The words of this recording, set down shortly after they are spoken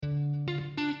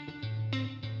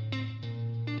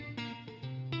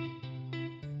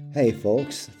Hey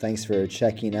folks, thanks for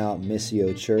checking out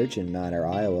Missio Church in Mount Ayr,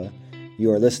 Iowa. You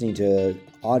are listening to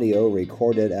audio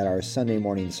recorded at our Sunday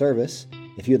morning service.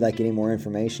 If you'd like any more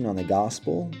information on the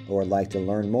gospel or would like to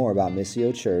learn more about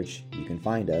Missio Church, you can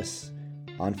find us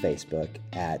on Facebook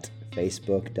at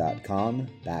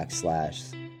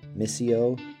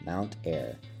facebook.com/Missio Mount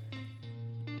Ayr.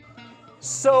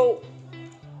 So,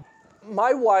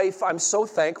 my wife, I'm so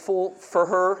thankful for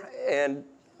her, and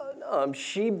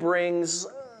she brings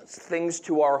things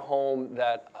to our home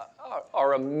that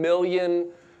are a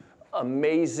million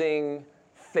amazing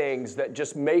things that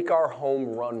just make our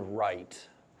home run right.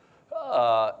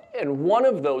 And one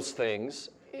of those things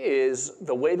is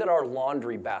the way that our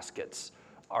laundry baskets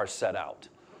are set out.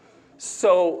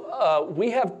 So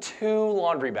we have 2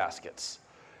 laundry baskets.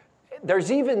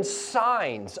 There's even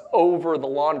signs over the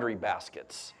laundry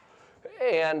baskets.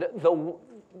 And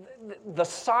the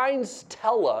signs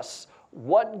tell us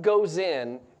what goes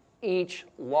in each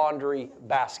laundry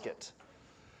basket.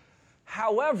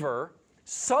 However,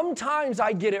 sometimes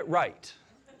I get it right.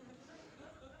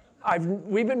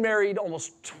 We've been married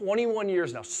almost 21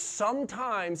 years now.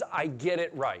 Sometimes I get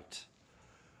it right.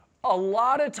 A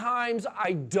lot of times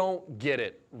I don't get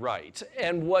it right.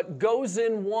 And what goes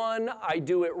in one, I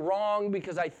do it wrong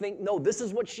because I think, no, this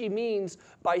is what she means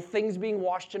by things being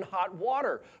washed in hot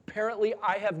water. Apparently,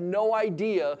 I have no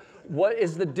idea what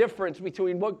is the difference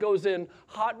between what goes in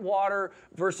hot water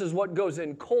versus what goes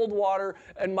in cold water.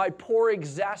 And my poor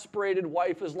exasperated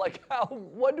wife is like,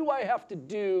 what do I have to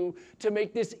do to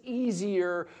make this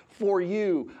easier for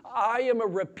you? I am a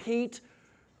repeat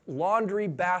laundry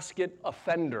basket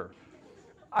offender.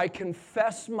 I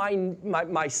confess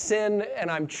my sin and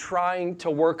I'm trying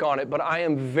to work on it, but I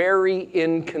am very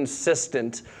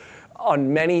inconsistent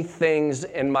on many things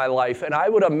in my life. And I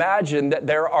would imagine that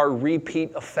there are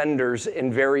repeat offenders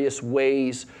in various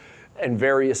ways and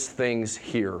various things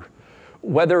here.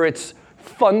 Whether it's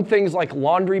fun things like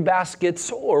laundry baskets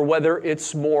or whether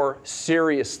it's more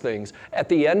serious things. At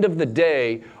the end of the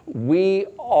day, we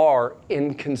are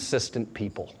inconsistent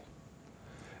people.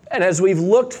 And as we've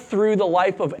looked through the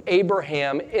life of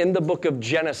Abraham in the book of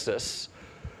Genesis,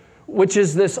 which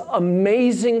is this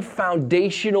amazing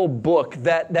foundational book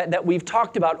that we've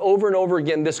talked about over and over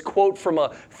again, this quote from a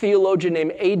theologian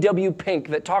named A.W. Pink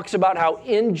that talks about how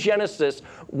in Genesis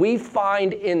we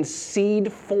find in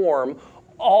seed form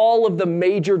all of the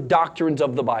major doctrines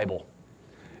of the Bible.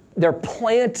 They're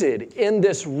planted in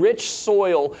this rich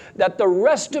soil that the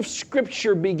rest of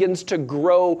Scripture begins to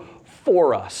grow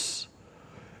for us.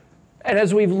 And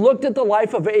as we've looked at the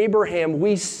life of Abraham,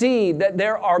 we see that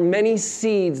there are many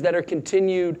seeds that are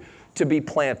continued to be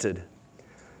planted.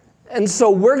 And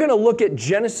so we're going to look at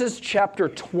Genesis chapter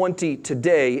 20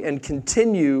 today and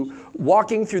continue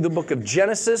walking through the book of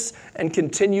Genesis and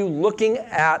continue looking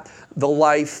at the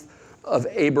life of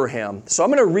Abraham. So I'm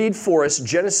going to read for us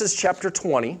Genesis chapter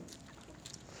 20.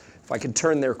 If I could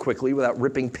turn there quickly without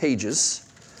ripping pages.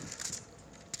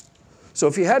 So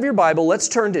if you have your Bible, let's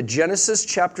turn to Genesis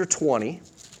chapter 20.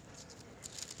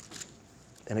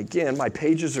 And again, my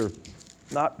pages are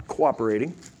not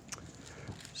cooperating.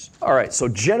 All right, so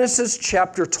Genesis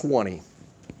chapter 20.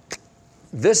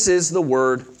 This is the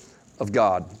word of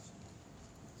God.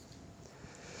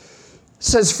 It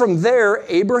says, "From there,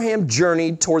 Abraham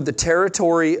journeyed toward the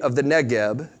territory of the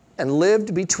Negeb and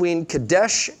lived between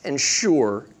Kadesh and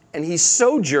Shur, and he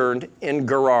sojourned in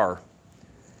Gerar.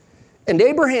 And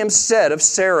Abraham said of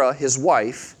Sarah, his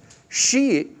wife,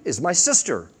 'She is my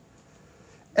sister.'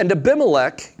 And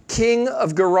Abimelech, king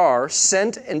of Gerar,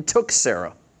 sent and took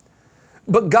Sarah.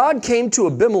 But God came to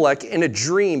Abimelech in a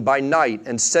dream by night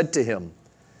and said to him,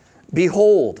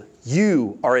 'Behold,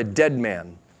 you are a dead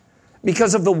man,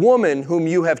 because of the woman whom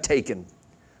you have taken,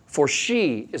 for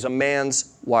she is a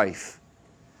man's wife.'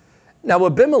 Now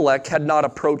Abimelech had not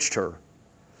approached her.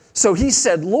 So he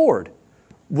said, 'Lord,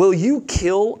 will you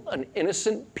kill an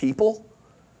innocent people?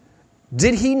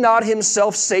 Did he not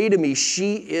himself say to me,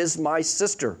 she is my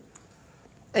sister?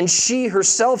 And she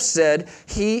herself said,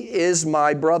 he is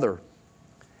my brother.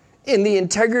 In the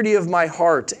integrity of my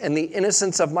heart and the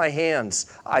innocence of my hands,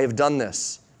 I have done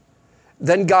this.'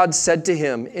 Then God said to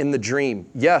him in the dream,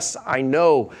 'Yes, I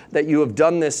know that you have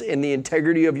done this in the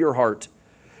integrity of your heart,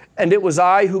 and it was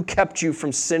I who kept you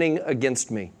from sinning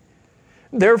against me.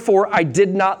 Therefore, I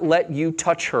did not let you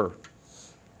touch her.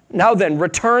 Now then,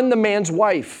 return the man's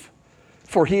wife,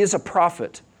 for he is a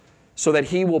prophet, so that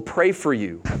he will pray for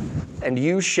you, and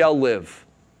you shall live.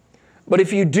 But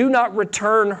if you do not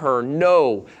return her,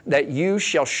 know that you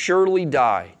shall surely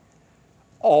die,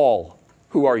 all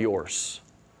who are yours.'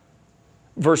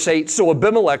 Verse 8, so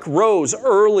Abimelech rose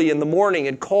early in the morning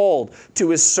and called to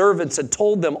his servants and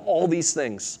told them all these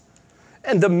things.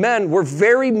 And the men were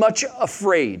very much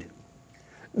afraid.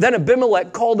 Then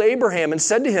Abimelech called Abraham and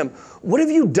said to him, what have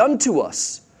you done to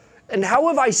us? And how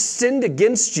have I sinned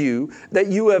against you that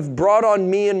you have brought on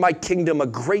me and my kingdom a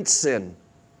great sin?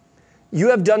 You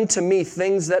have done to me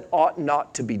things that ought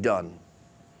not to be done.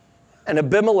 And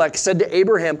Abimelech said to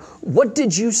Abraham, what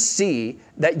did you see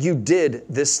that you did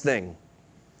this thing?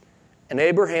 And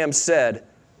Abraham said,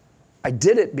 I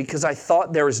did it because I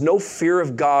thought there is no fear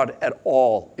of God at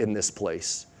all in this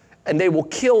place, and they will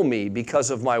kill me because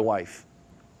of my wife.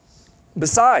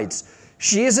 Besides,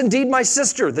 she is indeed my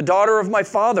sister, the daughter of my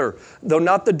father, though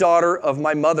not the daughter of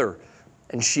my mother,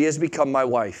 and she has become my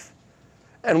wife.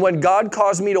 And when God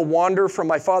caused me to wander from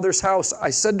my father's house, I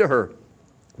said to her,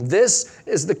 this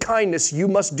is the kindness you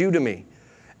must do to me.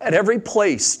 At every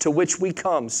place to which we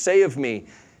come, say of me,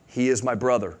 he is my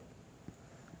brother.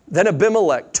 Then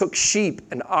Abimelech took sheep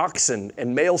and oxen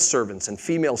and male servants and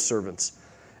female servants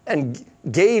and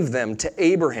gave them to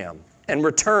Abraham and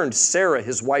returned Sarah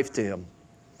his wife to him.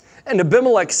 And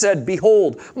Abimelech said,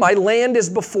 behold, my land is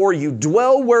before you.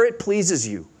 Dwell where it pleases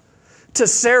you. To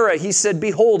Sarah he said,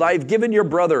 behold, I have given your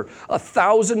brother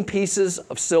 1,000 pieces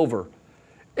of silver.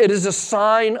 It is a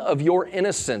sign of your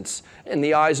innocence in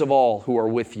the eyes of all who are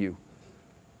with you.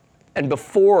 And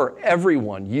before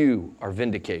everyone you are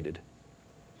vindicated.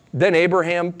 Then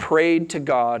Abraham prayed to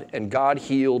God, and God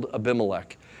healed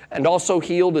Abimelech, and also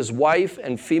healed his wife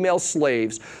and female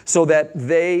slaves, so that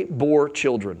they bore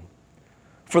children.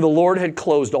 For the Lord had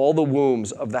closed all the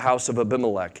wombs of the house of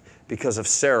Abimelech because of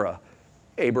Sarah,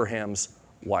 Abraham's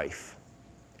wife.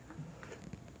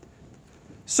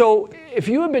 So if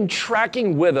you have been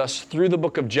tracking with us through the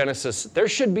book of Genesis, there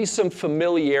should be some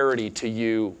familiarity to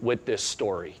you with this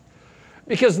story.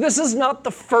 Because this is not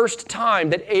the first time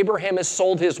that Abraham has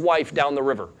sold his wife down the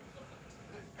river.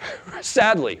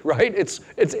 Sadly, right? It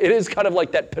is kind of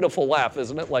like that pitiful laugh,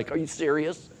 isn't it? Like, are you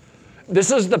serious?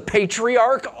 This is the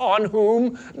patriarch on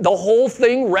whom the whole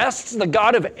thing rests, the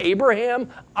God of Abraham,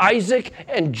 Isaac,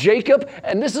 and Jacob.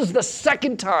 And this is the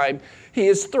second time he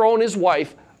has thrown his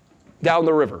wife down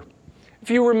the river. If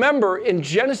you remember in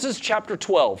Genesis chapter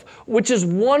 12, which is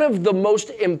one of the most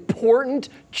important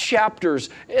chapters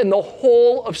in the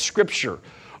whole of Scripture,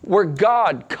 where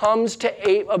God comes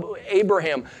to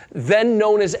Abraham, then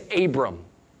known as Abram,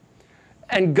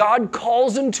 and God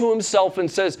calls him to himself and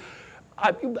says,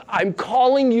 I'm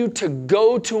calling you to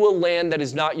go to a land that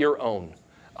is not your own.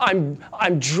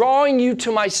 I'm drawing you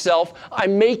to myself.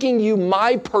 I'm making you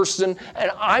my person,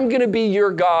 and I'm going to be your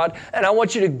God. And I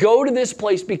want you to go to this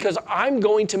place because I'm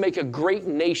going to make a great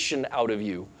nation out of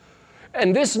you.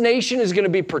 And this nation is going to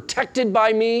be protected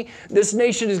by me. This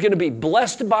nation is going to be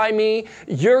blessed by me.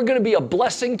 You're going to be a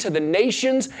blessing to the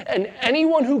nations. And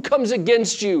anyone who comes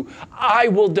against you, I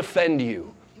will defend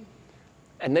you.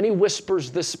 And then he whispers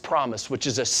this promise, which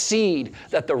is a seed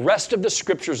that the rest of the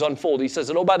scriptures unfold. He says,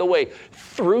 and oh, by the way,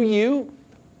 through you,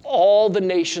 all the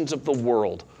nations of the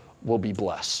world will be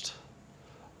blessed.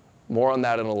 More on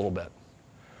that in a little bit.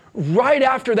 Right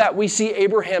after that, we see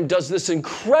Abraham does this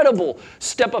incredible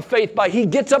step of faith by he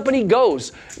gets up and he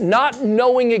goes, not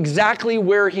knowing exactly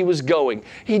where he was going.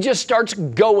 He just starts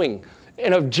going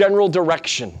in a general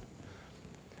direction.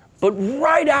 But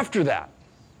right after that,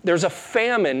 there's a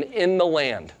famine in the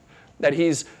land that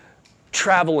he's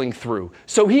traveling through.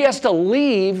 So he has to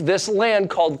leave this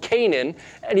land called Canaan,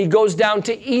 and he goes down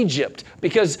to Egypt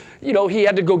because, he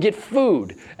had to go get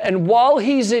food. And while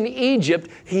he's in Egypt,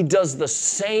 he does the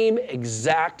same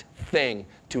exact thing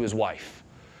to his wife.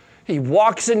 He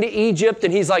walks into Egypt,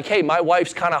 and he's like, hey, my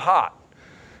wife's kind of hot,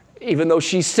 even though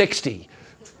she's 60.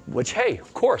 Which, hey,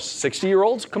 of course,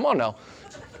 60-year-olds, come on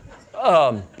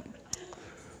now.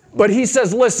 But he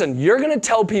says, listen, you're going to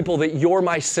tell people that you're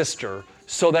my sister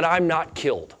so that I'm not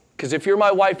killed. Because if you're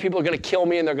my wife, people are going to kill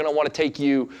me and they're going to want to take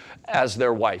you as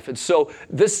their wife. And so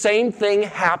the same thing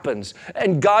happens.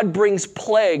 And God brings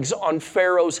plagues on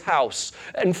Pharaoh's house.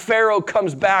 And Pharaoh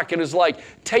comes back and is like,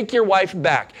 take your wife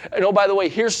back. And oh, by the way,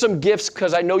 here's some gifts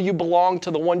because I know you belong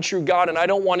to the one true God and I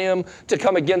don't want him to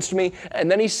come against me.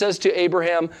 And then he says to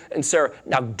Abraham and Sarah,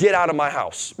 now get out of my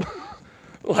house.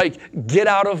 Like, get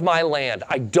out of my land.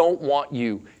 I don't want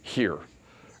you here.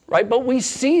 Right? But we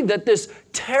see that this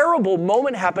terrible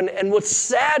moment happened. And what's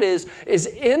sad is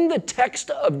in the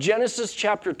text of Genesis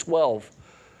chapter 12,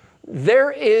 there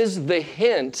is the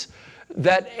hint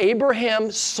that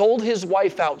Abraham sold his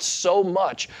wife out so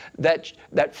much that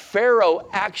Pharaoh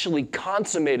actually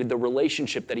consummated the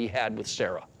relationship that he had with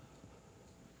Sarah.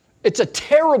 It's a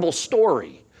terrible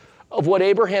story of what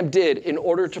Abraham did in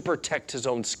order to protect his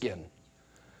own skin.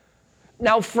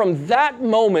 Now, from that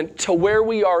moment to where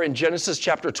we are in Genesis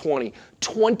chapter 20,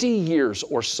 20 years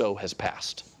or so has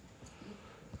passed.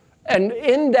 And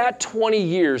in that 20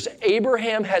 years,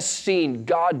 Abraham has seen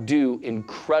God do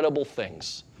incredible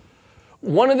things.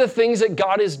 One of the things that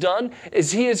God has done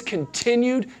is he has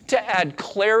continued to add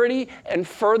clarity and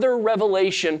further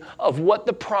revelation of what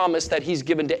the promise that he's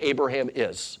given to Abraham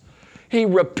is. He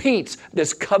repeats,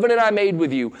 this covenant I made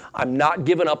with you, I'm not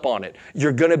giving up on it.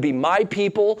 You're going to be my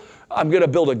people. I'm going to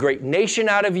build a great nation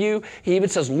out of you. He even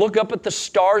says, look up at the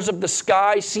stars of the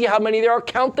sky. See how many there are.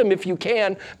 Count them if you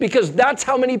can, because that's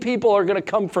how many people are going to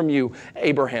come from you,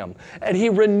 Abraham. And he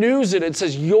renews it and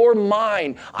says, you're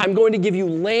mine. I'm going to give you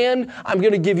land. I'm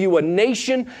going to give you a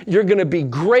nation. You're going to be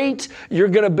great. You're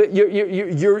going to be,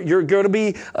 you're going to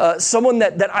be someone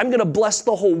that I'm going to bless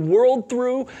the whole world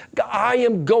through. I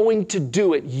am going to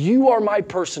do it. You are my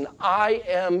person. I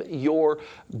am your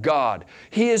God.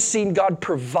 He has seen God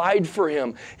provide for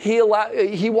him. He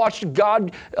watched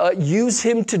God use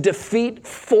him to defeat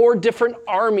 4 different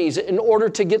armies in order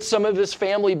to get some of his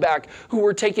family back who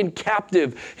were taken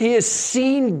captive. He has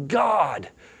seen God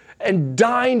and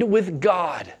dined with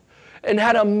God and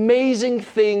had amazing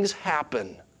things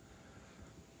happen.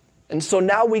 And so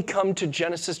now we come to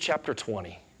Genesis chapter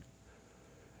 20.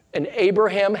 And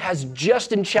Abraham has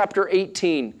just in chapter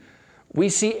 18, we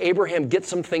see Abraham get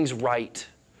some things right.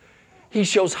 He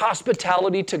shows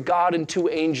hospitality to God and to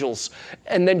angels.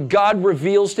 And then God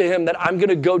reveals to him that I'm going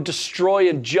to go destroy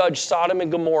and judge Sodom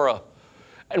and Gomorrah.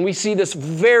 And we see this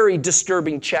very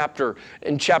disturbing chapter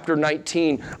in chapter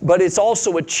 19. But it's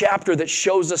also a chapter that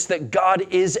shows us that God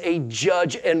is a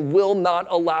judge and will not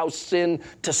allow sin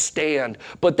to stand,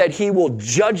 but that he will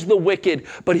judge the wicked,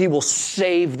 but he will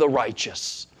save the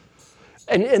righteous.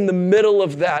 And in the middle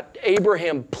of that,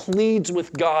 Abraham pleads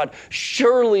with God,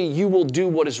 surely you will do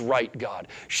what is right, God.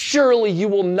 Surely you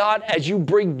will not, as you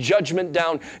bring judgment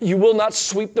down, you will not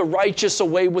sweep the righteous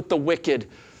away with the wicked.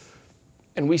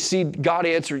 And we see God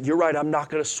answer, you're right, I'm not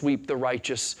going to sweep the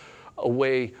righteous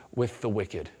away with the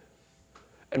wicked.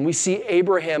 And we see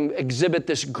Abraham exhibit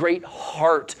this great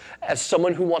heart as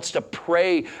someone who wants to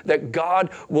pray that God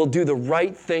will do the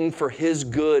right thing for his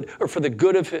good, or for the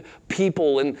good of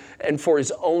people and for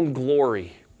his own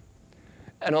glory.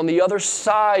 And on the other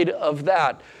side of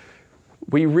that,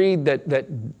 we read that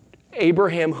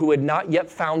Abraham, who had not yet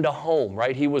found a home,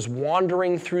 right? He was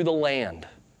wandering through the land.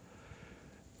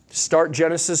 Start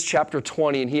Genesis chapter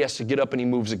 20, and he has to get up and he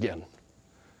moves again,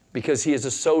 because he is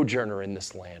a sojourner in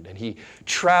this land. And he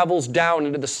travels down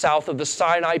into the south of the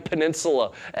Sinai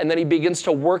Peninsula, and then he begins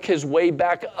to work his way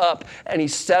back up, and he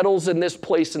settles in this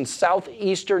place in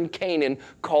southeastern Canaan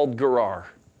called Gerar.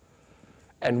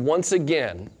 And once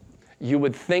again, you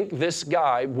would think this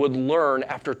guy would learn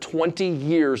after 20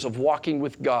 years of walking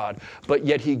with God, but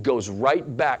yet he goes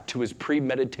right back to his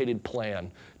premeditated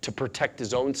plan to protect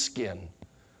his own skin,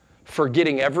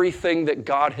 forgetting everything that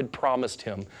God had promised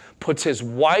him, puts his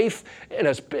wife in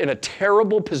a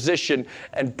terrible position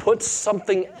and puts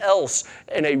something else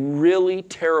in a really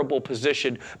terrible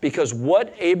position. Because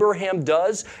what Abraham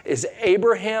does is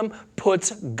Abraham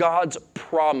puts God's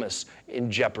promise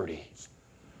in jeopardy.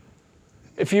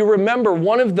 If you remember,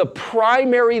 one of the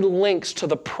primary links to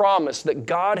the promise that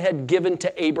God had given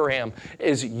to Abraham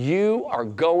is you are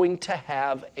going to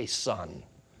have a son.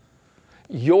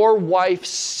 Your wife,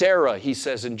 Sarah, he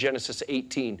says in Genesis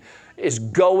 18, is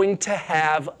going to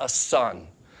have a son.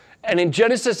 And in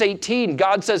Genesis 18,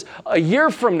 God says, a year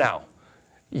from now,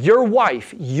 your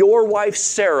wife,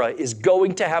 Sarah, is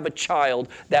going to have a child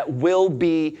that will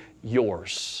be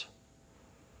yours.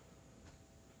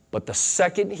 But the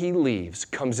second he leaves,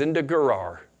 comes into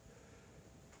Gerar,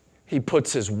 he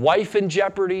puts his wife in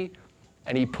jeopardy,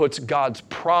 and he puts God's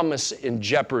promise in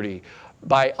jeopardy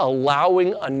by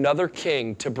allowing another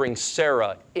king to bring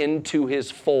Sarah into his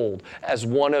fold as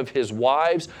one of his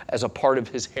wives, as a part of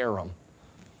his harem.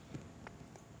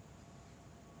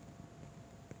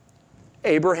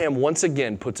 Abraham once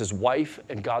again puts his wife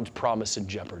and God's promise in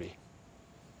jeopardy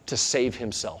to save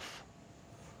himself.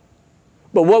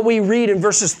 But what we read in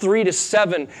verses 3 to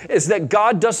 7 is that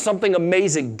God does something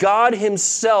amazing. God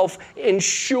himself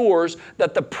ensures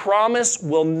that the promise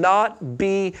will not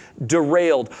be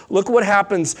derailed. Look what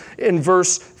happens in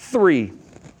verse 3.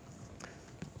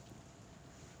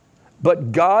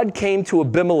 But God came to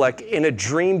Abimelech in a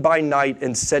dream by night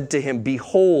and said to him,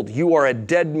 behold, you are a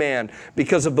dead man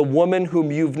because of the woman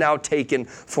whom you've now taken,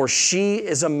 for she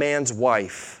is a man's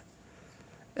wife.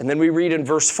 And then we read in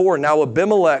verse 4, now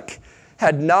Abimelech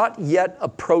had not yet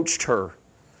approached her,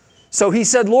 So he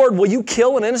said, Lord, will you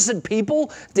kill an innocent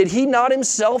people? Did he not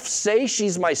himself say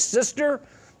she's my sister?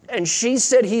 And she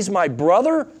said he's my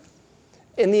brother?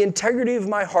 In the integrity of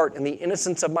my heart and the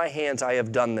innocence of my hands, I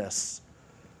have done this.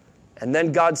 And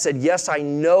then God said, yes, I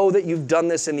know that you've done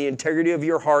this in the integrity of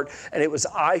your heart, and it was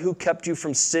I who kept you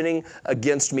from sinning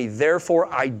against me.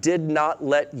 Therefore, I did not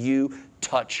let you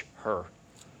touch her.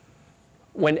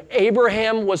 When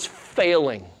Abraham was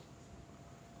failing,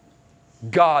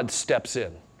 God steps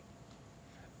in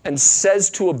and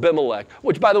says to Abimelech,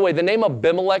 which, by the way, the name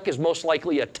Abimelech is most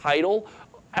likely a title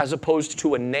as opposed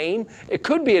to a name. It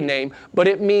could be a name, but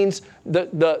it means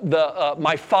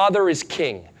my father is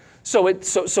king. So it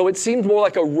seems more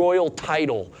like a royal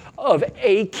title of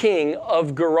a king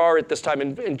of Gerar at this time.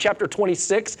 In chapter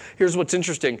 26, here's what's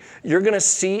interesting. You're going to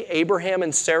see Abraham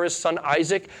and Sarah's son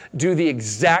Isaac do the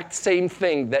exact same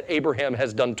thing that Abraham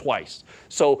has done twice.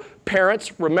 So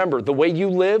parents, remember, the way you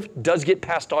live does get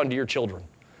passed on to your children.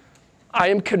 I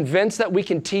am convinced that we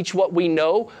can teach what we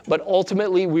know, but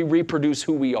ultimately we reproduce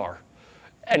who we are.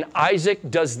 And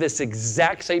Isaac does this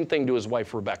exact same thing to his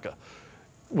wife Rebekah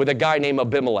with a guy named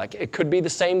Abimelech. It could be the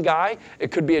same guy.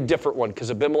 It could be a different one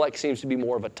because Abimelech seems to be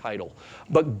more of a title.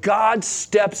 But God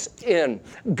steps in.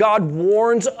 God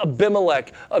warns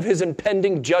Abimelech of his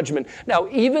impending judgment. Now,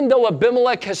 even though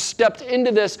Abimelech has stepped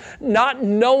into this, not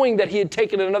knowing that he had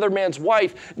taken another man's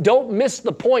wife, don't miss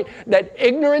the point that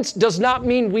ignorance does not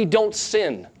mean we don't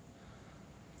sin.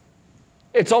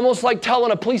 It's almost like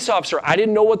telling a police officer, I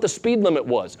didn't know what the speed limit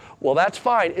was. Well, that's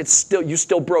fine. You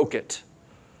still broke it.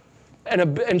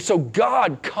 And so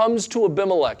God comes to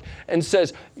Abimelech and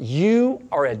says, you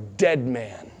are a dead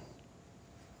man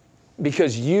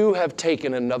because you have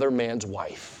taken another man's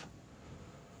wife.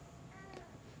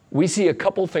 We see a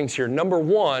couple things here. Number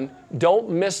one, don't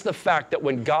miss the fact that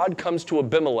when God comes to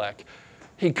Abimelech,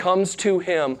 he comes to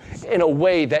him in a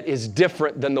way that is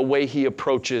different than the way he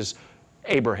approaches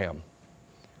Abraham.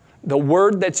 The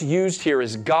word that's used here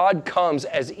is God comes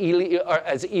as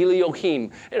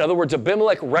Elohim. In other words,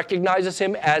 Abimelech recognizes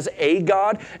him as a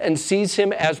God and sees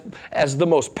him as the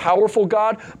most powerful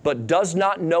God, but does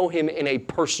not know him in a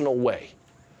personal way.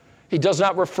 He does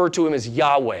not refer to him as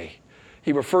Yahweh.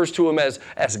 He refers to him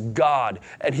as God.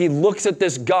 And he looks at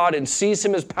this God and sees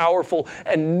him as powerful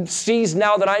and sees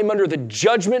now that I'm under the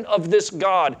judgment of this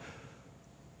God.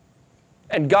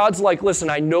 And God's like,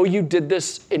 listen, I know you did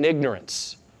this in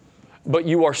ignorance, but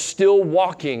you are still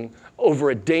walking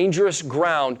over a dangerous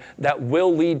ground that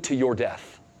will lead to your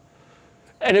death.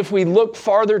 And if we look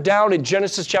farther down in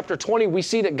Genesis chapter 20, we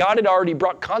see that God had already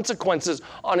brought consequences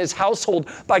on his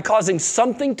household by causing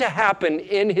something to happen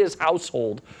in his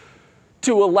household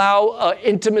to allow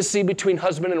intimacy between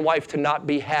husband and wife to not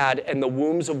be had, and the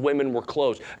wombs of women were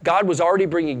closed. God was already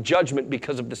bringing judgment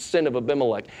because of the sin of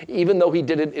Abimelech, even though he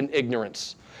did it in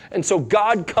ignorance. And so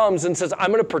God comes and says,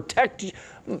 I'm going to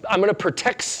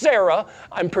protect Sarah.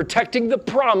 I'm protecting the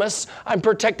promise. I'm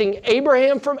protecting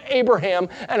Abraham from Abraham.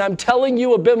 And I'm telling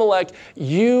you, Abimelech,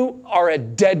 you are a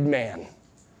dead man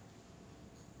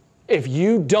if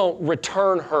you don't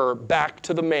return her back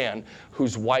to the man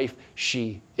whose wife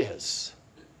she is.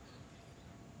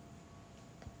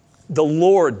 The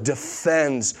Lord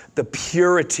defends the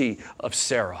purity of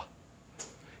Sarah.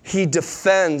 He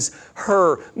defends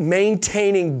her,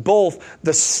 maintaining both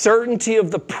the certainty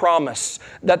of the promise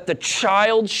that the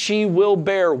child she will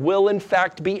bear will in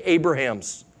fact be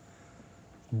Abraham's,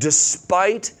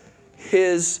 despite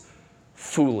his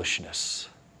foolishness.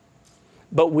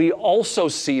 But we also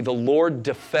see the Lord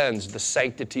defends the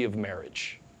sanctity of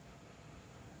marriage.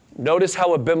 Notice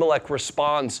how Abimelech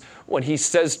responds when he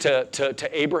says to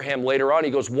Abraham later on. He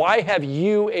goes, why have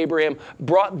you, Abraham,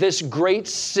 brought this great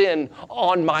sin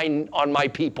on my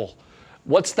people?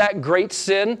 What's that great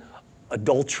sin?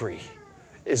 Adultery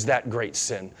is that great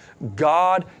sin.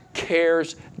 God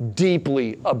cares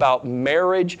deeply about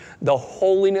marriage, the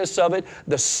holiness of it,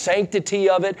 the sanctity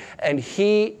of it, and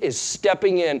he is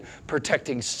stepping in,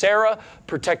 protecting Sarah,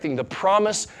 protecting the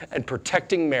promise, and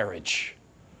protecting marriage.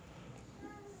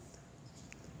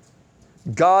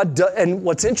 And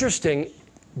what's interesting,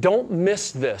 don't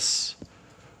miss this.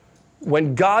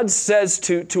 When God says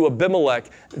to Abimelech,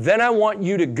 then I want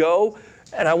you to go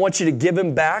and I want you to give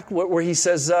him back, where he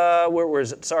says, where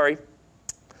is it? Sorry.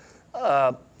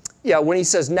 When he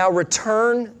says, now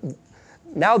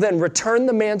then return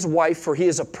the man's wife, for he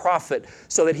is a prophet,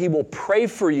 so that he will pray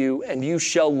for you and you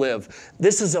shall live.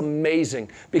 This is amazing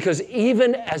because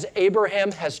even as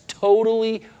Abraham has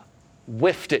totally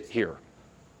whiffed it here,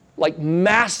 like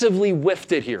massively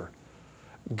whiffed it here,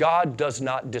 God does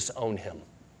not disown him.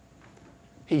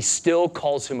 He still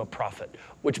calls him a prophet,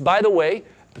 which, by the way,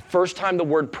 The first time the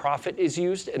word prophet is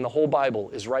used in the whole Bible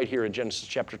is right here in Genesis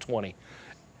chapter 20.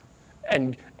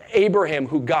 And Abraham,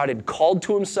 who God had called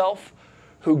to himself,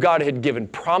 who God had given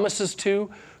promises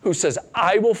to, who says,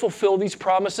 I will fulfill these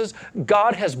promises.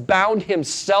 God has bound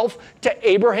himself to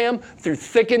Abraham through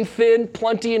thick and thin,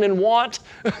 plenty and in want,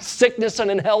 sickness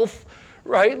and in health,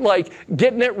 right? Like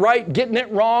getting it right, getting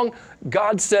it wrong.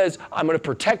 God says, I'm going to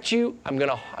protect you. I'm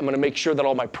going to make sure that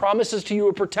all my promises to you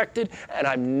are protected, and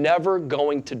I'm never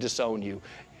going to disown you.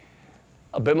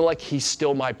 Abimelech, he's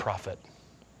still my prophet.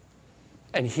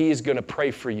 And he is going to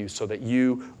pray for you so that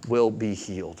you will be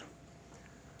healed.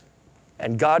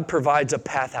 And God provides a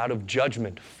path out of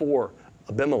judgment for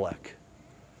Abimelech.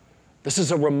 This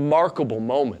is a remarkable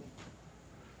moment.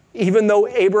 Even though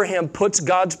Abraham puts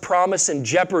God's promise in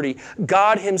jeopardy,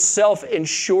 God himself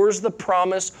ensures the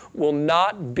promise will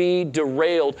not be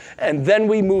derailed. And then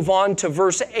we move on to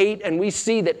verse 8, and we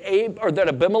see that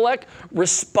Abimelech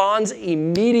responds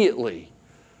immediately,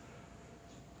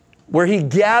 where he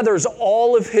gathers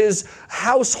all of his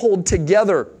household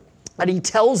together. And he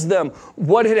tells them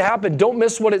what had happened. Don't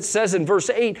miss what it says in verse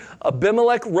 8.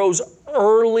 Abimelech rose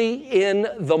early in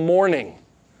the morning,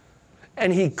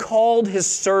 and he called his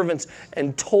servants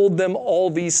and told them all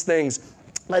these things.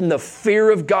 And the fear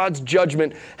of God's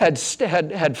judgment had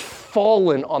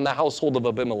fallen on the household of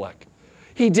Abimelech.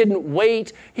 He didn't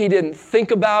wait. He didn't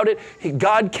think about it.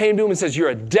 God came to him and says, you're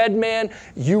a dead man.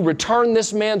 You return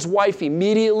this man's wife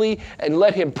immediately and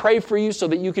let him pray for you so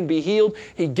that you can be healed.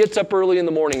 He gets up early in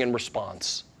the morning and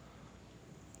responds.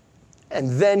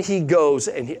 And then he goes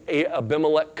and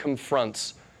Abimelech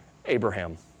confronts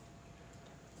Abraham.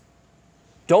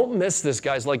 Don't miss this,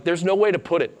 guys. Like, there's no way to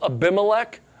put it.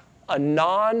 Abimelech, a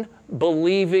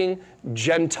non-believing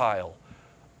Gentile,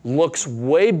 looks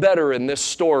way better in this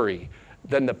story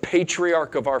than the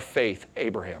patriarch of our faith,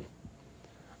 Abraham.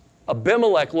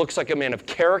 Abimelech looks like a man of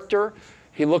character.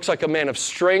 He looks like a man of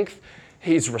strength.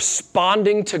 He's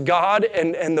responding to God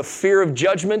and the fear of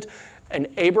judgment. And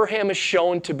Abraham is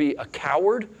shown to be a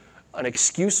coward, an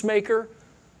excuse maker,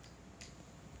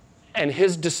 and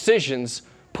his decisions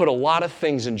put a lot of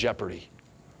things in jeopardy.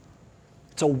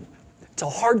 It's a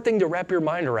hard thing to wrap your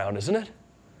mind around, isn't it?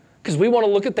 Because we want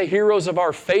to look at the heroes of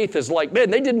our faith as like, man,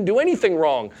 they didn't do anything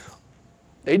wrong.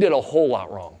 They did a whole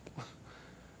lot wrong.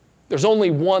 There's only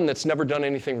one that's never done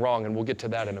anything wrong, and we'll get to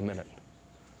that in a minute.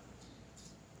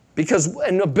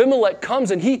 And Abimelech comes,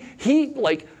 and he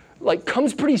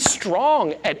comes pretty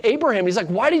strong at Abraham. He's like,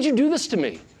 why did you do this to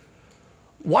me?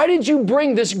 Why did you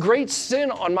bring this great sin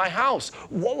on my house?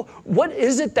 What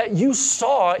is it that you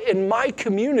saw in my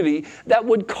community that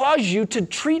would cause you to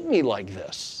treat me like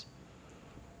this?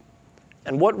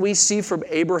 And what we see from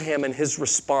Abraham and his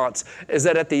response is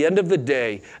that at the end of the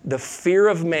day, the fear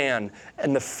of man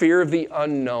and the fear of the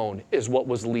unknown is what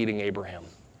was leading Abraham.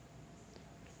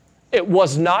 It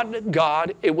was not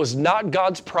God. It was not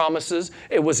God's promises.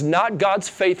 It was not God's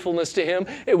faithfulness to him.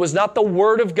 It was not the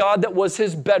word of God that was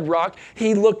his bedrock.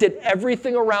 He looked at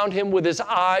everything around him with his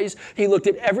eyes. He looked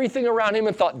at everything around him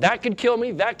and thought, that could kill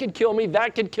me, that could kill me,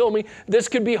 that could kill me. This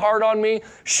could be hard on me.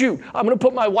 Shoot, I'm going to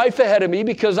put my wife ahead of me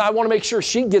because I want to make sure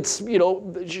she gets,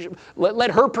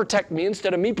 let her protect me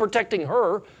instead of me protecting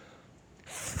her.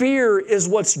 Fear is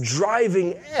what's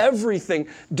driving everything,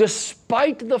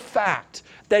 despite the fact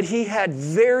that he had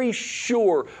very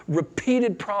sure,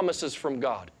 repeated promises from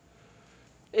God.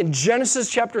 In Genesis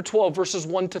chapter 12, verses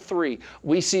 1 to 3,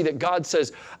 we see that God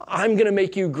says, I'm going to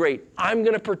make you great. I'm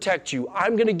going to protect you.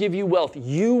 I'm going to give you wealth.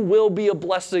 You will be a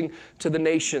blessing to the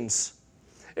nations.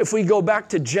 If we go back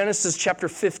to Genesis chapter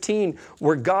 15,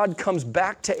 where God comes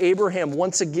back to Abraham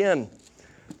once again,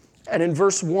 and in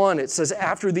verse 1, it says,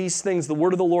 after these things, the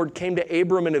word of the Lord came to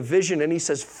Abram in a vision, and he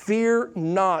says, fear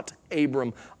not,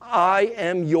 Abram. I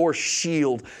am your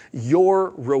shield.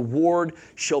 Your reward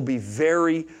shall be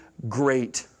very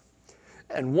great.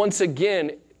 And once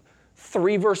again,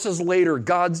 3 verses later,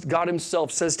 God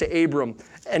himself says to Abram,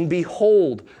 and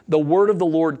behold, the word of the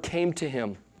Lord came to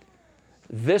him.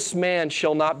 This man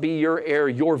shall not be your heir.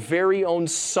 Your very own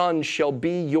son shall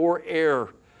be your heir.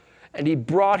 And he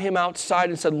brought him outside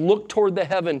and said, look toward the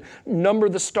heaven, number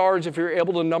the stars if you're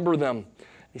able to number them.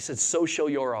 He said, so shall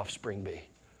your offspring be.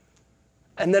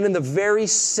 And then in the very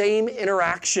same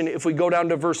interaction, if we go down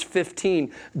to verse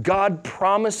 15, God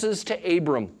promises to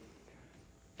Abram,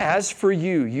 as for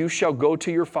you, you shall go to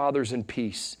your fathers in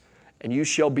peace, and you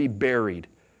shall be buried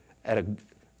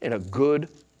in a good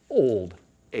old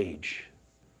age.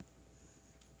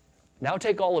 Now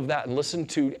take all of that and listen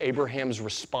to Abraham's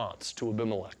response to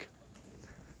Abimelech.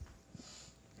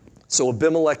 So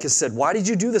Abimelech has said, why did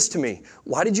you do this to me?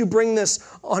 Why did you bring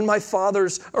this on my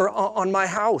father's or on my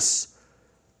house?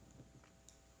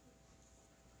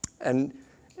 And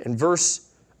in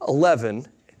verse 11,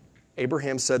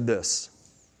 Abraham said this,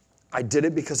 I did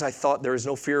it because I thought there is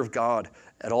no fear of God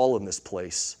at all in this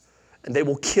place, and they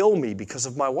will kill me because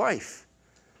of my wife.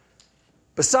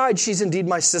 Besides, she's indeed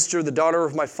my sister, the daughter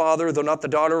of my father, though not the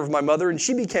daughter of my mother, and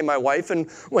she became my wife. And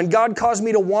when God caused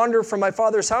me to wander from my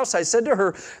father's house, I said to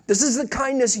her, this is the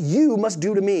kindness you must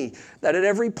do to me, that at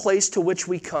every place to which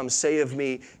we come, say of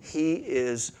me, he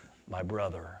is my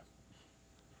brother.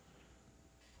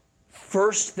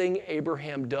 First thing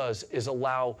Abraham does is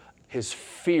allow his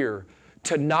fear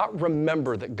to not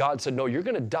remember that God said, no, you're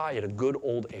going to die at a good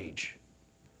old age.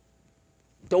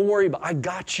 Don't worry about it. I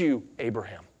got you,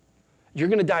 Abraham. You're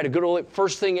going to die at a good old age.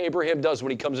 First thing Abraham does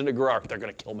when he comes into Gerar, they're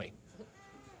going to kill me.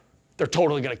 They're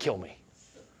totally going to kill me.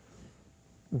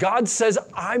 God says,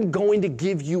 I'm going to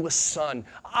give you a son.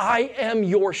 I am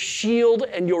your shield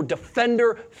and your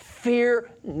defender.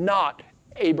 Fear not,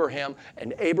 Abraham.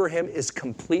 And Abraham is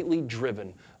completely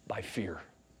driven by fear.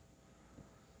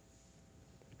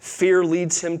 Fear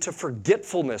leads him to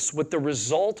forgetfulness with the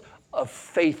result of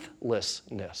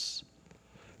faithlessness.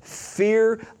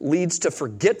 Fear leads to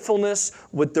forgetfulness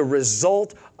with the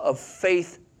result of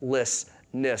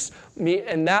faithlessness.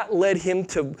 And that led him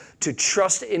to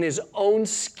trust in his own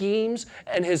schemes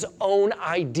and his own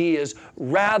ideas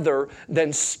rather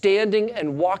than standing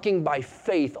and walking by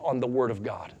faith on the Word of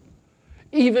God.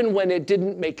 Even when it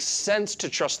didn't make sense to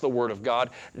trust the Word of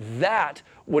God, that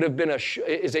would have been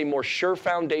is a more sure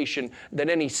foundation than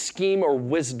any scheme or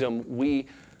wisdom we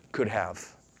could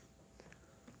have.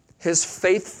 His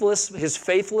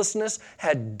faithlessness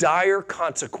had dire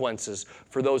consequences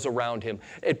for those around him.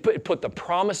 It put the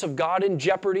promise of God in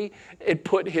jeopardy, it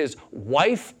put his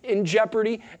wife in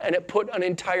jeopardy, and it put an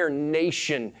entire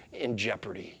nation in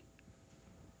jeopardy.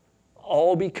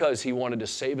 All because he wanted to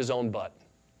save his own butt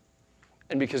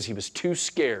and because he was too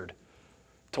scared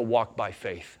to walk by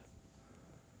faith.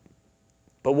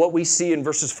 But what we see in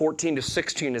verses 14 to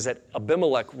 16 is that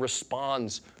Abimelech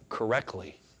responds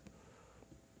correctly.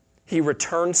 He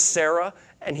returns Sarah,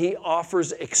 and he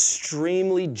offers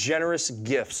extremely generous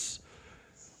gifts,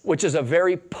 which is a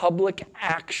very public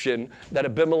action that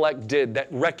Abimelech did that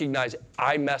recognized,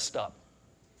 I messed up.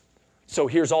 So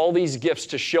here's all these gifts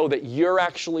to show that you're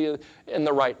actually in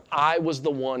the right. I was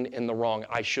the one in the wrong.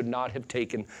 I should not have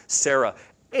taken Sarah.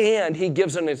 And he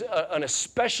gives an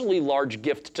especially large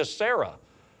gift to Sarah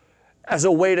as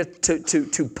a way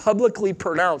to publicly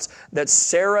pronounce that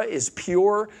Sarah is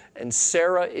pure and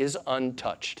Sarah is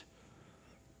untouched.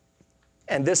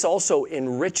 And this also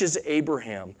enriches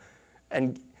Abraham.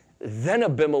 And then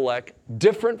Abimelech,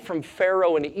 different from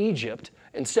Pharaoh in Egypt,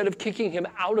 instead of kicking him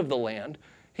out of the land,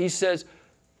 he says,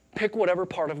 pick whatever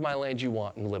part of my land you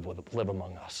want and live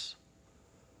among us.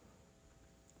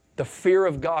 The fear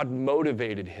of God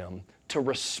motivated him to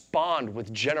respond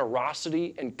with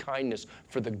generosity and kindness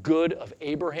for the good of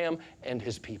Abraham and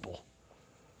his people.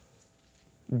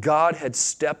 God had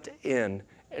stepped in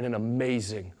an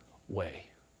amazing way.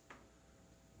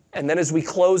 And then as we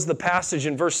close the passage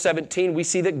in verse 17, we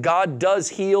see that God does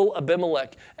heal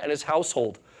Abimelech and his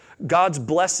household. God's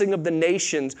blessing of the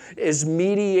nations is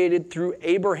mediated through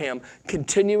Abraham,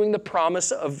 continuing the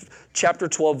promise of chapter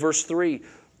 12, verse 3.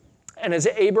 And as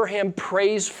Abraham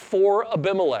prays for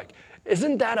Abimelech,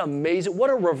 isn't that amazing? What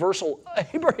a reversal.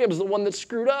 Abraham's the one that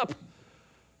screwed up.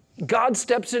 God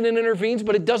steps in and intervenes,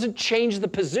 but it doesn't change the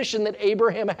position that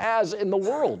Abraham has in the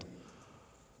world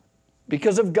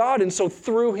because of God. And so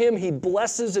through him, he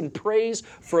blesses and prays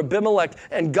for Abimelech.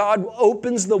 And God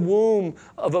opens the womb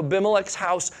of Abimelech's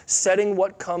house, setting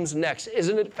what comes next.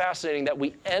 Isn't it fascinating that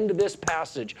we end this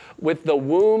passage with the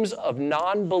wombs of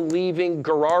non-believing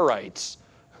Gerarites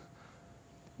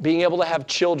being able to have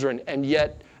children, and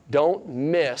yet don't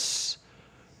miss,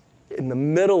 in the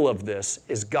middle of this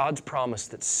is God's promise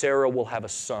that Sarah will have a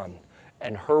son,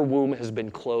 and her womb has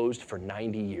been closed for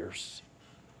 90 years.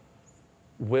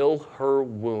 Will her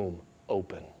womb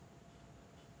open?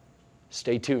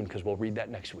 Stay tuned because we'll read that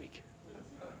next week.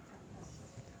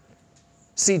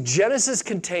 See, Genesis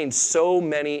contains so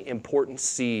many important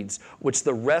seeds which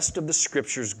the rest of the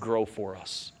scriptures grow for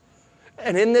us.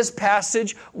 And in this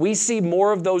passage, we see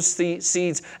more of those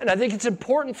seeds. And I think it's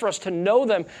important for us to know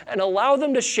them and allow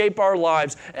them to shape our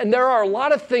lives. And there are a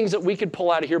lot of things that we could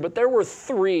pull out of here, but there were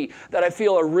three that I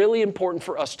feel are really important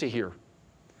for us to hear.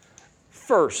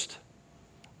 First,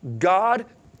 God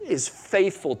is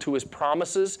faithful to his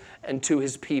promises and to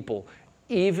his people,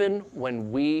 even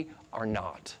when we are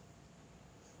not.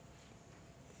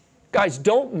 Guys,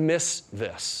 don't miss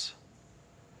this.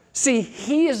 See,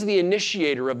 He is the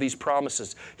initiator of these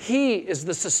promises. He is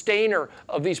the sustainer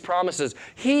of these promises.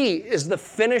 He is the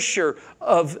finisher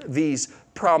of these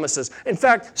promises. In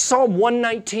fact, Psalm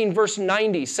 119 verse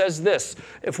 90 says this.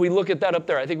 If we look at that up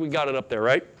there, I think we got it up there,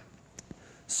 right?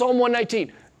 Psalm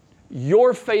 119,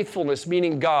 your faithfulness,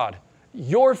 meaning God,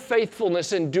 your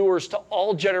faithfulness endures to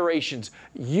all generations.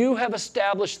 You have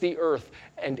established the earth,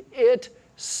 and it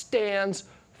stands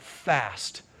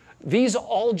fast. These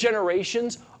all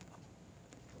generations,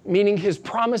 meaning His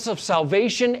promise of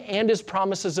salvation and His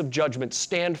promises of judgment,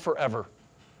 stand forever.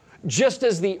 Just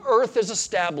as the earth is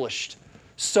established,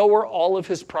 so are all of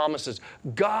His promises.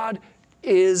 God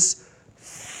is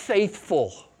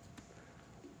faithful.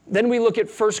 Then we look at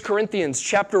 1 Corinthians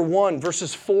chapter 1,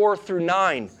 verses 4 through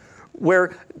 9,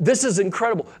 where this is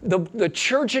incredible. The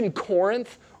church in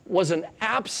Corinth was an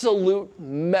absolute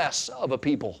mess of a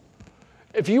people.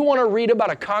 If you want to read about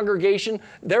a congregation,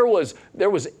 there was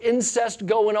incest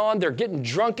going on. They're getting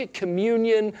drunk at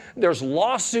communion. There's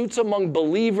lawsuits among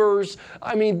believers.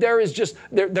 I mean,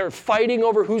 they're fighting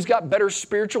over who's got better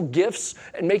spiritual gifts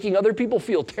and making other people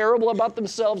feel terrible about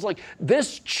themselves. Like,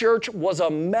 this church was a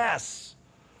mess.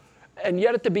 And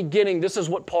yet at the beginning, this is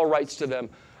what Paul writes to them.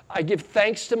 I give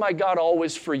thanks to my God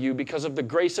always for you because of the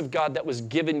grace of God that was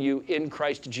given you in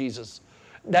Christ Jesus,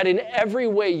 that in every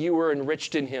way you were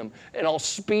enriched in Him, in all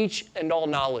speech and all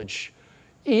knowledge,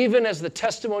 even as the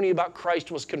testimony about Christ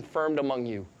was confirmed among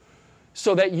you,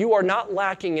 so that you are not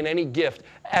lacking in any gift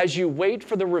as you wait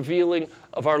for the revealing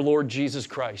of our Lord Jesus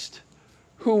Christ,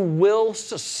 who will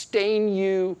sustain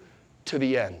you to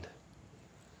the end,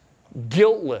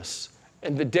 guiltless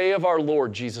in the day of our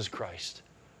Lord Jesus Christ.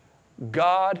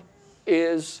 God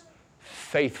is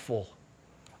faithful,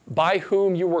 by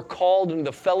whom you were called into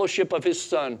the fellowship of His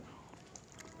Son,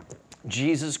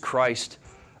 Jesus Christ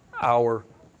our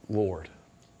Lord.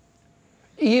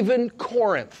 Even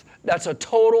Corinth, that's a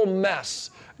total mess.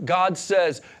 God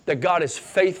says that God is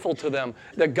faithful to them,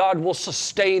 that God will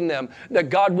sustain them,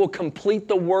 that God will complete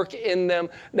the work in them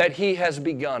that He has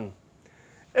begun.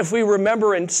 If we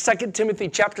remember in 2 Timothy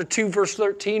chapter 2, verse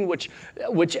 13, which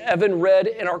Evan read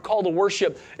in our call to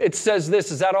worship, it says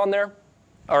this. Is that on there?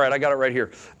 All right, I got it right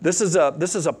here. This is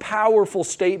a powerful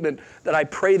statement that I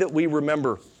pray that we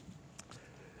remember.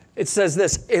 It says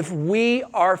this, if we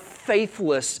are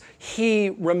faithless,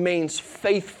 He remains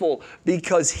faithful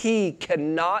because He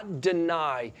cannot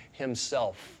deny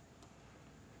Himself.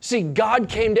 See, God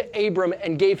came to Abram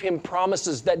and gave him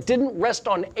promises that didn't rest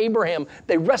on Abraham,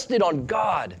 they rested on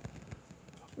God.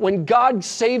 When God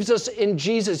saves us in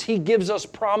Jesus, He gives us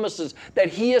promises that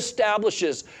He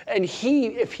establishes. And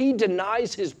if He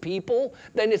denies His people,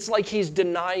 then it's like He's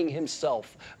denying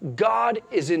Himself. God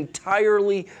is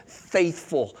entirely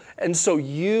faithful. And so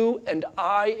you and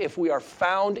I, if we are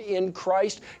found in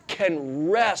Christ, can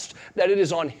rest that it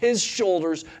is on His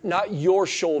shoulders, not your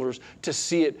shoulders, to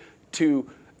see it to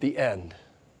the end.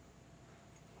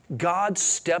 God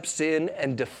steps in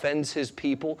and defends His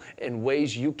people in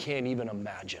ways you can't even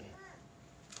imagine.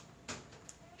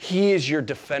 He is your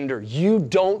defender. You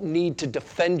don't need to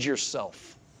defend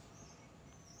yourself.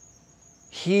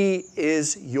 He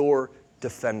is your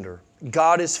defender.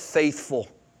 God is faithful.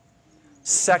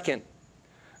 Second,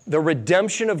 the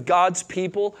redemption of God's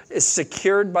people is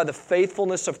secured by the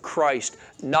faithfulness of Christ,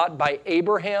 not by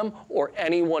Abraham or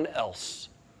anyone else.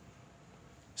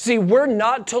 See, we're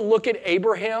not to look at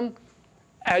Abraham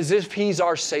as if he's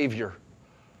our Savior.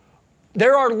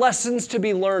 There are lessons to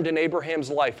be learned in Abraham's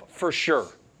life, for sure.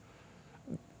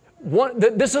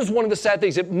 This is one of the sad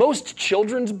things. That most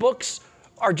children's books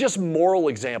are just moral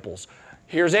examples.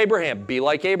 Here's Abraham, be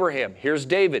like Abraham. Here's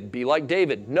David, be like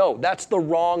David. No, that's the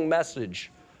wrong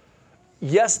message.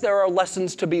 Yes, there are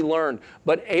lessons to be learned,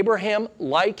 but Abraham,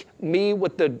 like me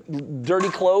with the dirty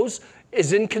clothes,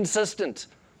 is inconsistent.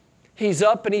 He's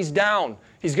up and he's down.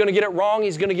 He's going to get it wrong.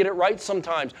 He's going to get it right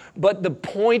sometimes. But the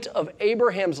point of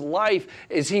Abraham's life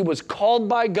is he was called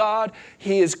by God.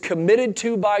 He is committed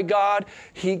to by God.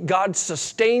 God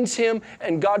sustains him,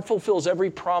 and God fulfills every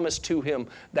promise to him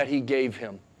that He gave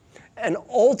him. And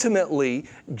ultimately,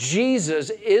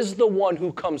 Jesus is the one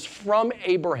who comes from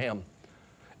Abraham,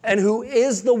 and who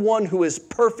is the one who is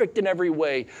perfect in every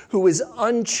way, who is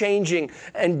unchanging.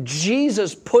 And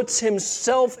Jesus puts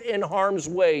Himself in harm's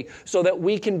way so that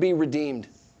we can be redeemed.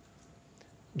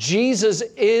 Jesus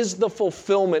is the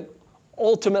fulfillment,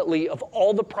 ultimately, of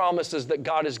all the promises that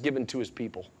God has given to His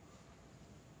people.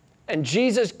 And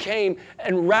Jesus came,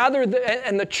 and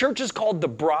the church is called the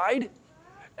bride,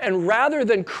 and rather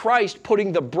than Christ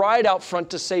putting the bride out front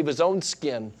to save His own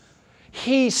skin,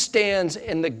 He stands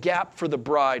in the gap for the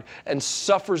bride and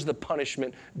suffers the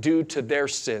punishment due to their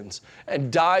sins and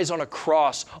dies on a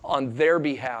cross on their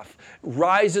behalf,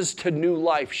 rises to new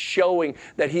life, showing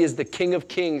that He is the King of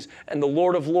Kings and the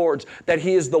Lord of Lords, that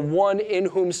He is the one in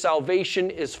whom salvation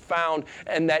is found,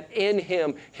 and that in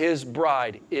Him His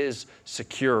bride is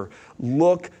secure.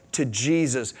 Look to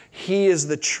Jesus. He is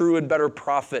the true and better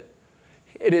prophet.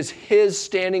 It is His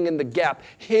standing in the gap,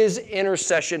 His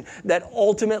intercession that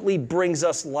ultimately brings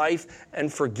us life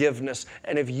and forgiveness.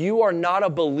 And if you are not a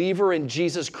believer in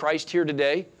Jesus Christ here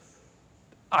today,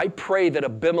 I pray that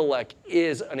Abimelech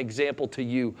is an example to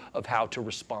you of how to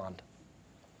respond.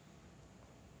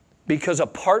 Because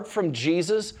apart from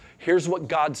Jesus, here's what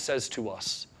God says to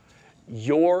us: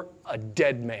 you're a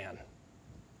dead man.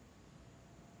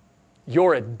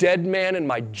 You're a dead man, and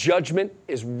my judgment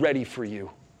is ready for you.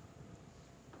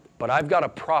 But I've got a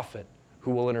prophet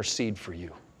who will intercede for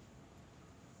you.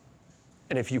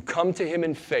 And if you come to Him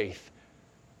in faith,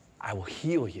 I will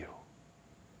heal you.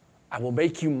 I will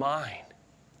make you mine.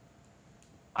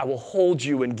 I will hold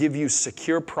you and give you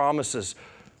secure promises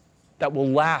that will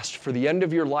last for the end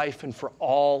of your life and for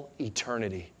all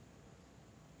eternity.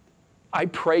 I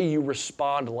pray you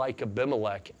respond like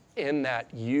Abimelech, in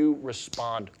that you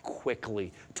respond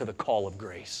quickly to the call of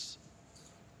grace.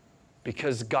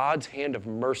 Because God's hand of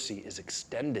mercy is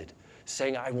extended,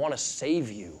 saying, I want to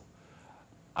save you.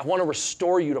 I want to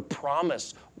restore you to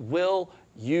promise. Will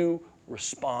you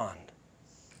respond?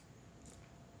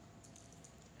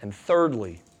 And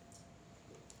thirdly,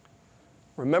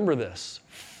 remember this: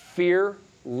 fear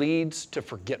leads to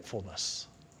forgetfulness.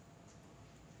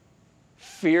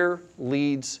 Fear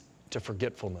leads to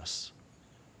forgetfulness.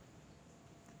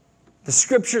 The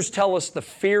Scriptures tell us the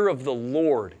fear of the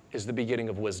Lord is the beginning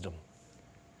of wisdom.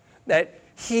 That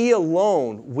He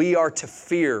alone we are to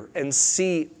fear and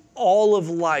see all of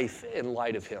life in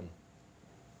light of Him.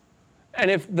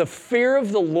 And if the fear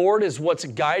of the Lord is what's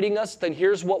guiding us, then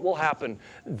here's what will happen.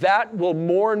 That will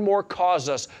more and more cause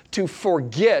us to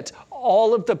forget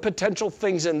all of the potential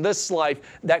things in this life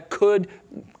that could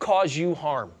cause you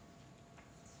harm.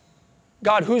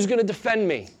 God, who's going to defend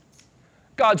me?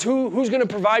 God, who's going to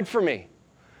provide for me?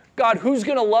 God, who's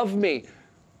going to love me?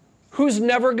 Who's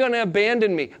never going to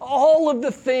abandon me? All of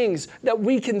the things that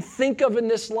we can think of in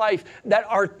this life that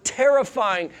are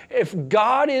terrifying. If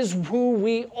God is who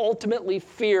we ultimately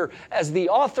fear as the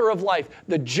author of life,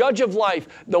 the judge of life,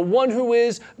 the one who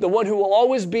is, the one who will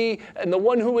always be, and the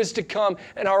one who is to come,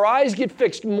 and our eyes get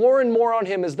fixed more and more on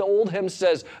Him, as the old hymn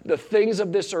says, the things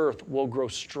of this earth will grow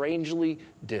strangely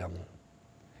dim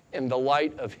in the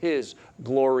light of His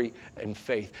glory and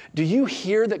faith. Do you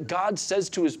hear that God says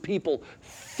to His people,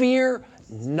 fear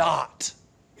not?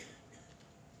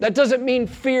 That doesn't mean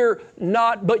fear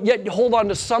not, but yet hold on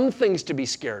to some things to be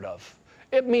scared of.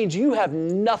 It means you have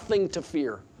nothing to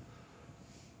fear.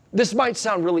 This might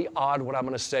sound really odd what I'm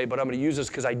going to say, but I'm going to use this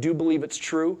because I do believe it's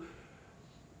true.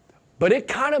 But it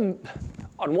kind of,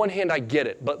 on one hand, I get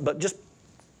it, but just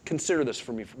consider this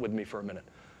with me for a minute.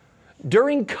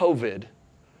 During COVID,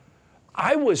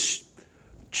 I was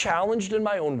challenged in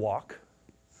my own walk,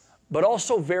 but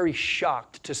also very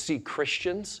shocked to see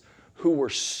Christians who were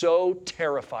so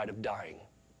terrified of dying.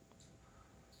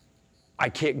 I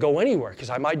can't go anywhere because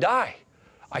I might die.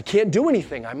 I can't do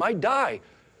anything. I might die.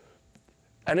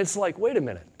 And it's like, wait a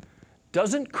minute.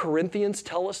 Doesn't Corinthians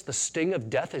tell us the sting of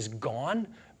death is gone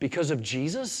because of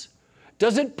Jesus?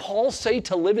 Doesn't Paul say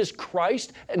to live is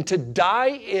Christ and to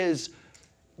die is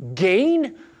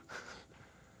gain?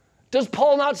 Does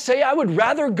Paul not say, I would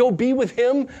rather go be with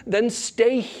Him than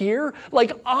stay here?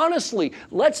 Like, honestly,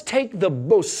 let's take the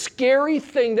most scary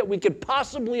thing that we could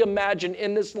possibly imagine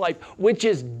in this life, which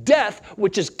is death,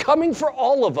 which is coming for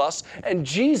all of us, and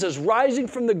Jesus rising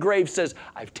from the grave says,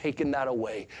 I've taken that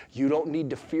away. You don't need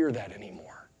to fear that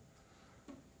anymore.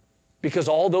 Because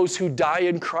all those who die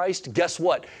in Christ, guess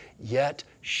what? Yet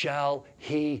shall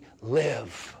He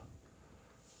live.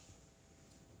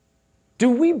 Do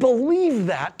we believe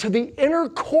that to the inner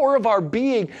core of our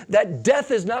being, that death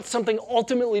is not something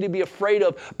ultimately to be afraid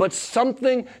of, but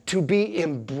something to be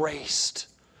embraced?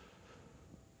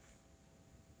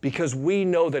 Because we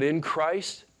know that in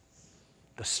Christ,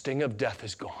 the sting of death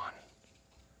is gone.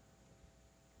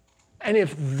 And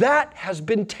if that has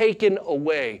been taken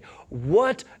away,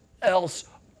 what else,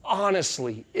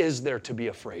 honestly, is there to be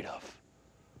afraid of?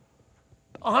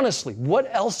 Honestly, what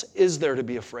else is there to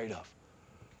be afraid of?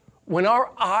 when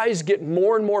our eyes get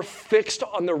more and more fixed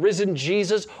on the risen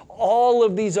Jesus, all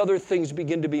of these other things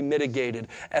begin to be mitigated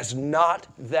as not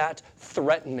that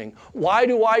threatening. Why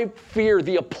do I fear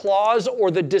the applause or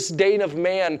the disdain of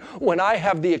man when I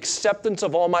have the acceptance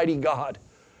of Almighty God?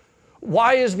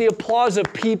 Why is the applause of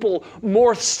people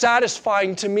more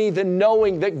satisfying to me than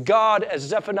knowing that God, as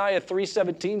Zephaniah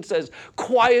 3:17 says,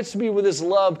 quiets me with his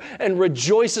love and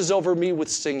rejoices over me with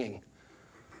singing?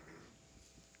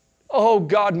 Oh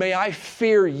God, may I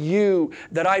fear you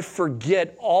that I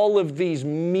forget all of these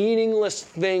meaningless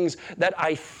things that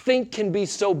I think can be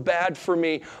so bad for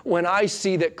me when I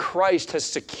see that Christ has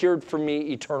secured for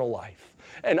me eternal life.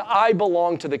 And I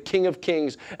belong to the King of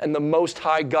Kings and the Most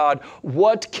High God.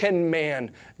 What can man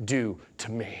do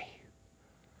to me?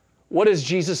 What does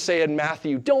Jesus say in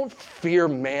Matthew? Don't fear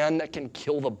man that can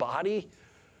kill the body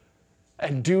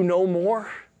and do no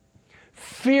more.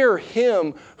 Fear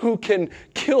him who can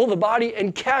kill the body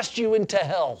and cast you into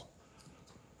hell.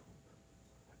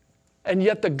 And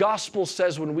yet the gospel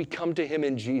says when we come to him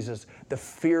in Jesus, the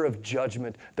fear of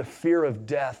judgment, the fear of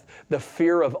death, the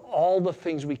fear of all the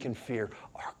things we can fear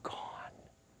are gone.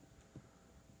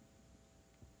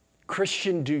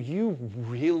 Christian, do you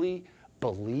really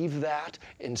believe that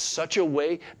in such a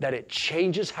way that it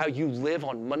changes how you live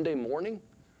on Monday morning?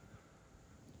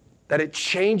 That it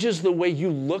changes the way you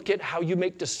look at how you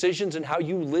make decisions and how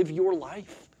you live your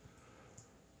life?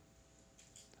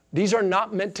 These are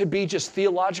not meant to be just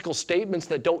theological statements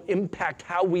that don't impact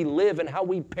how we live and how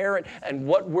we parent and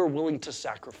what we're willing to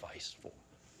sacrifice for.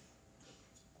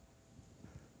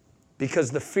 Because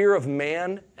the fear of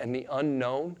man and the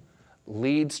unknown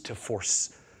leads to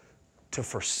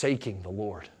forsaking the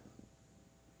Lord.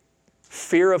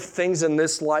 Fear of things in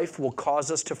this life will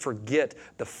cause us to forget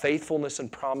the faithfulness and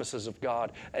promises of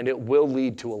God, and it will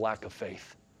lead to a lack of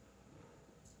faith.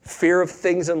 Fear of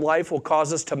things in life will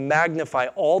cause us to magnify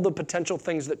all the potential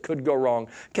things that could go wrong,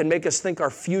 can make us think our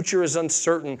future is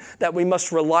uncertain, that we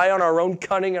must rely on our own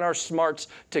cunning and our smarts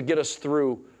to get us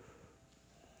through.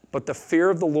 But the fear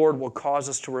of the Lord will cause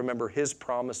us to remember his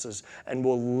promises and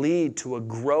will lead to a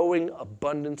growing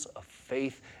abundance of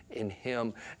faith in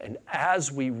him. And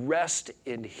as we rest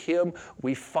in him,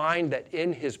 we find that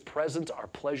in his presence are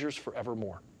pleasures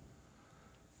forevermore.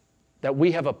 That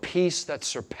we have a peace that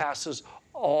surpasses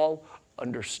all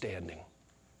understanding.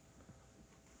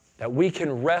 That we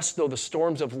can rest though the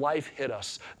storms of life hit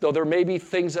us. Though there may be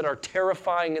things that are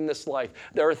terrifying in this life.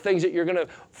 There are things that you're going to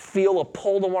feel a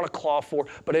pull to want to claw for.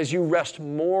 But as you rest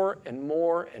more and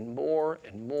more and more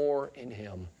and more in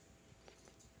him,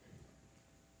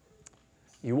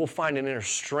 you will find an inner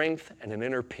strength and an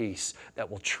inner peace that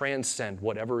will transcend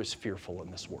whatever is fearful in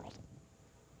this world.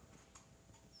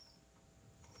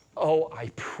 Oh, I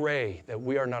pray that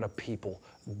we are not a people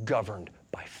governed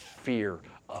by fear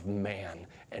of man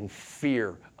and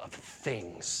fear of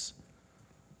things.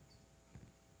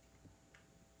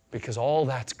 Because all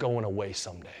that's going away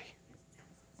someday.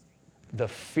 The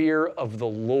fear of the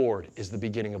Lord is the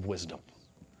beginning of wisdom.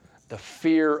 The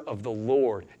fear of the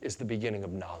Lord is the beginning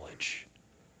of knowledge.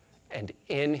 And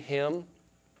in him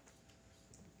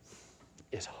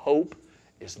is hope,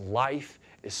 is life,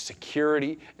 is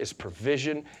security, is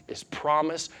provision, is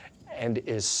promise, and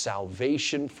is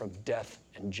salvation from death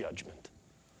and judgment.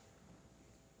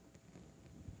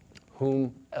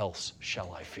 Whom else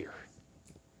shall I fear?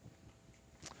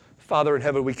 Father in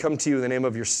heaven, we come to you in the name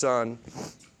of your Son.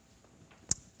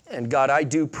 And God, I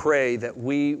do pray that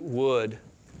we would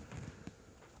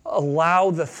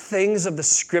allow the things of the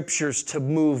Scriptures to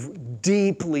move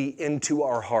deeply into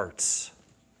our hearts.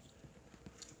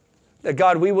 That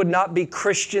God, we would not be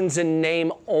Christians in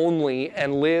name only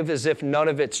and live as if none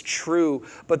of it's true,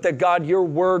 but that God, your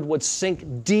word would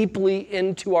sink deeply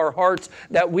into our hearts,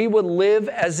 that we would live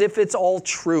as if it's all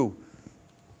true.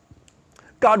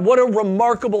 God, what a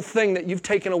remarkable thing that you've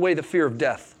taken away the fear of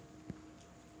death.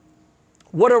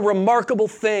 What a remarkable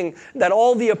thing that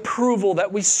all the approval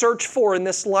that we search for in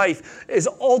this life is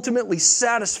ultimately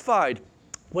satisfied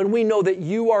when we know that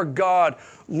you are God.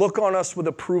 Look on us with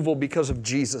approval because of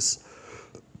Jesus.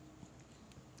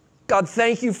 God,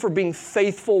 thank you for being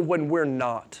faithful when we're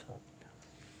not.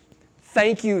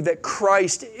 Thank you that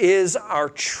Christ is our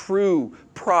true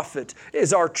prophet,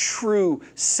 is our true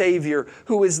Savior,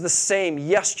 who is the same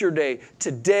yesterday,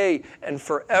 today, and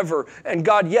forever. And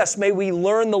God, yes, may we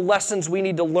learn the lessons we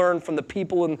need to learn from the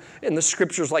people in the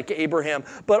Scriptures like Abraham.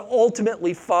 But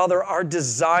ultimately, Father, our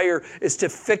desire is to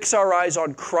fix our eyes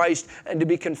on Christ and to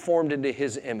be conformed into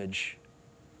his image.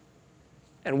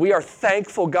 And we are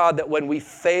thankful, God, that when we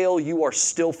fail, you are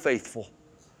still faithful.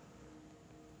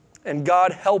 And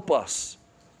God, help us.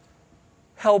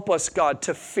 Help us, God,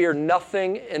 to fear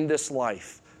nothing in this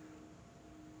life,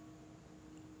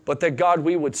 but that, God,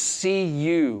 we would see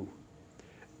you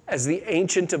as the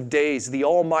Ancient of Days, the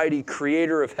Almighty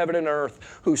Creator of heaven and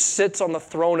earth, who sits on the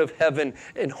throne of heaven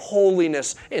in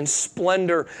holiness, in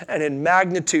splendor, and in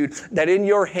magnitude, that in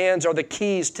your hands are the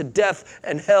keys to death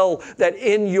and hell, that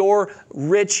in your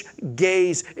rich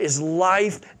gaze is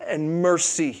life and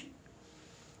mercy.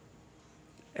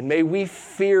 And may we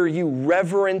fear you,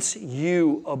 reverence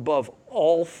you above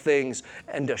all things,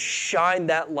 and to shine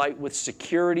that light with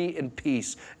security and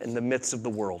peace in the midst of the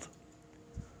world.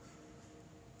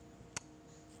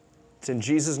 It's in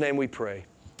Jesus' name we pray.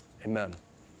 Amen.